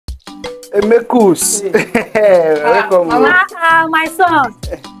Emekus. Welcome. My son.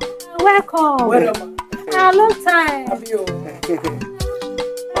 Welcome. Welcome. Long time.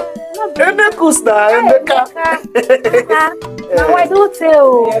 Emekus na Emeka. Now I don't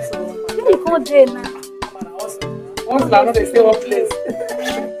tell. Yes. You can't day now. Once I know they stay one place.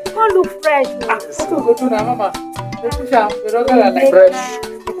 Can't look fresh. What you go do now, Mama? They push am. They don't get like fresh.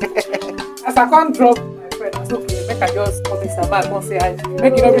 As I can't drop my friend, it's okay. Make I just come in some man, come say hi.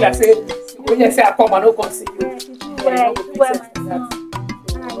 Make you not be like say, when you say I come, I don't come see you.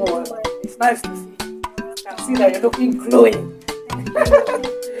 It's nice to see. I can see that you're looking glowing.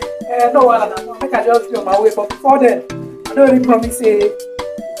 No, make I just be on my way. But before then, I don't really promise say you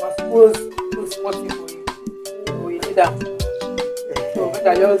are supposed to do something for you. So you need that. So make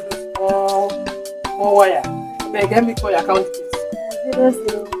I just do more wire. Make get me for your account please.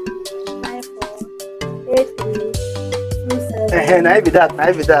 00948327. Now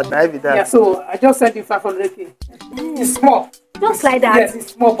be that. Yeah, so I just sent you 500k. It's small. Just like that. Yes,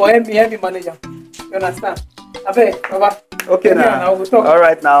 it's small, but help me manager. You understand? I beg, Baba. Okay now. We'll talk. All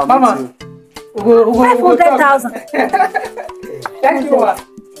right now. Mama. We'll talk. 500,000. Thank you, Mama.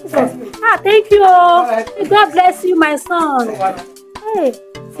 Thank you. God bless you, my son. Hey,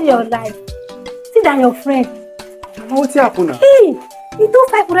 see your life. See that your friend. Mama, what's happening now? Hey, you do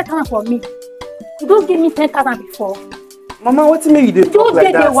 500,000 for me. You don't give me 10,000 before. Mama, what make you dey talk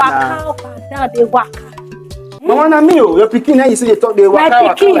like that now? They waka. Mama, na me your pikin now you say they talk they waka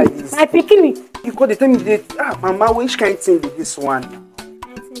like this. My pikin. You go dey tell me Mama, which kind thing be this one?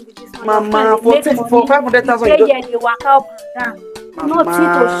 Mama, for 500,000 you don't. They waka up and down. Nothing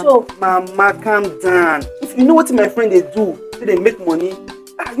to show. Mama, calm down. If you know what my friend they do, say they make money.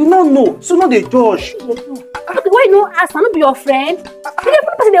 You don't know, so no they judge. Why you no ask? I not be your friend.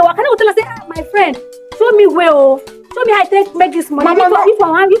 They waka. They will tell us say, my friend, show me where. Show me how I make this money. Mama,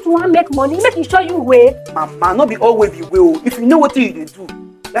 if you want make money, make me show you way. Mama, not be always be well. If you know what you do,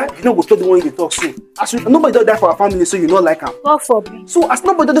 that you know go tell the one you talk so. As nobody does that for our family, so you not like him. God forbid. So as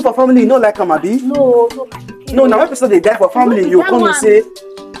nobody does that for family, you not like him, Abi? No. No, now when person they die for family, you come and say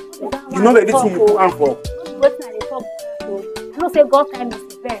you know everything you put on for. I know say God time is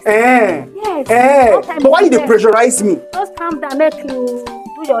the best. Yes. But why you dey pressurize me? Just calm down, make you do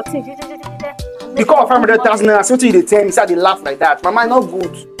your thing. Because of 500,000 naira, so you dey tell me, say they laugh like that. Mama, not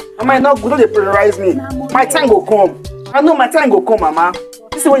good. Mama, not good. Don't they pressurize me? My time will come. I know my time will come, Mama.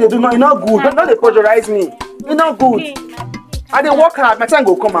 This is what you do. No, you're not good. Don't they pressurize me? You're not good. I dey work hard. My time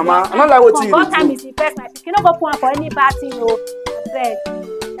will come, Mama. I'm not like what you do. God time is the best. You don't go put for any bad thing, I beg.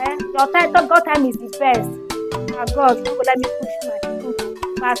 Your time, God time is the best. God, don't let me push my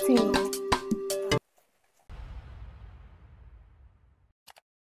bad thing.